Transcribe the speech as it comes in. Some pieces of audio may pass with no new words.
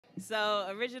So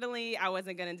originally, I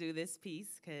wasn't going to do this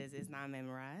piece because it's not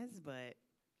memorized, but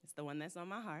it's the one that's on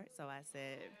my heart. So I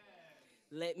said,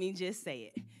 let me just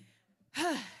say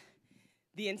it.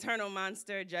 The internal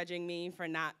monster judging me for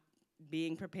not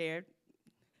being prepared.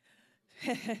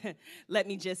 Let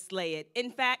me just slay it.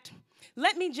 In fact,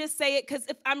 let me just say it, because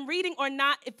if I'm reading or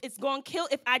not, if it's going to kill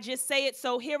if I just say it.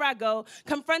 So here I go,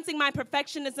 confronting my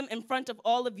perfectionism in front of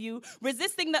all of you,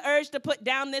 resisting the urge to put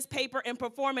down this paper and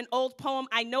perform an old poem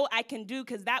I know I can do,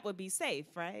 because that would be safe,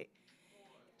 right?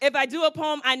 If I do a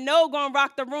poem I know gonna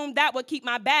rock the room, that would keep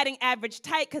my batting average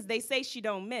tight, because they say she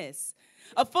don't miss.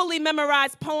 A fully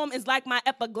memorized poem is like my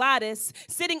epiglottis,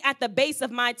 sitting at the base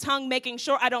of my tongue, making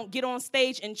sure I don't get on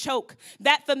stage and choke.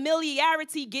 That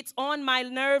familiarity gets on my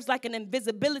nerves like an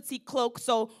invisibility cloak,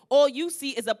 so all you see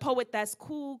is a poet that's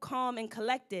cool, calm, and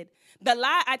collected. The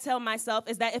lie I tell myself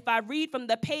is that if I read from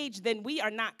the page, then we are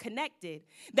not connected.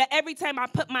 That every time I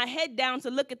put my head down to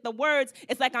look at the words,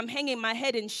 it's like I'm hanging my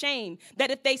head in shame.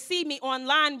 That if they see me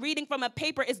online reading from a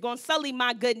paper, it's going to sully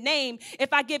my good name.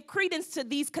 If I give credence to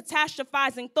these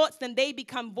catastrophizing thoughts, then they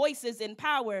become voices in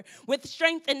power, with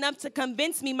strength enough to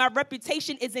convince me my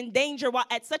reputation is in danger, while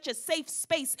at such a safe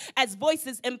space as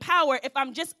voices empower. If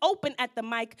I'm just open at the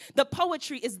mic, the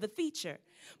poetry is the feature.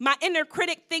 My inner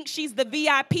critic thinks she's the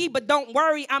VIP, but don't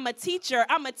worry, I'm a teacher.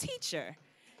 I'm a teacher.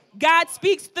 God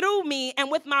speaks through me, and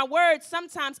with my words,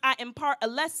 sometimes I impart a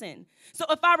lesson. So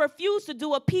if I refuse to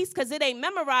do a piece because it ain't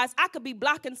memorized, I could be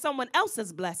blocking someone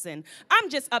else's blessing. I'm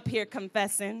just up here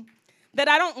confessing that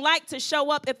I don't like to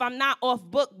show up if I'm not off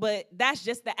book, but that's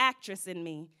just the actress in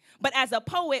me. But as a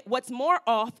poet, what's more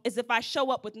off is if I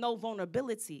show up with no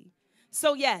vulnerability.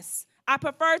 So yes, I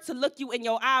prefer to look you in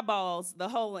your eyeballs the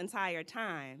whole entire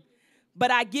time.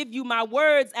 But I give you my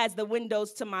words as the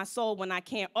windows to my soul when I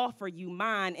can't offer you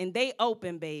mine, and they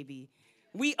open, baby.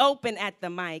 We open at the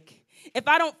mic. If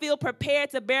I don't feel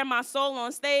prepared to bear my soul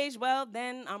on stage, well,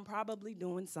 then I'm probably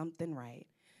doing something right.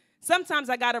 Sometimes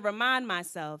I gotta remind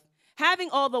myself, having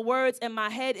all the words in my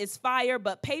head is fire,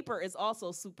 but paper is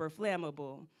also super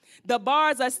flammable. The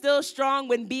bars are still strong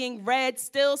when being read,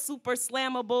 still super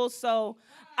slammable, so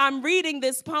I'm reading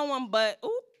this poem, but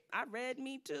oop, I read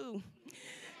me too.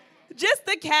 Just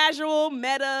a casual,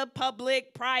 meta,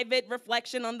 public, private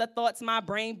reflection on the thoughts my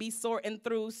brain be sorting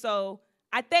through. So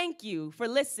I thank you for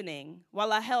listening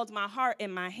while I held my heart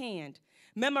in my hand.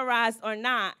 Memorized or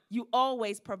not, you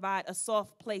always provide a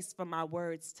soft place for my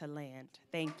words to land.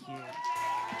 Thank you.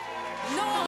 No.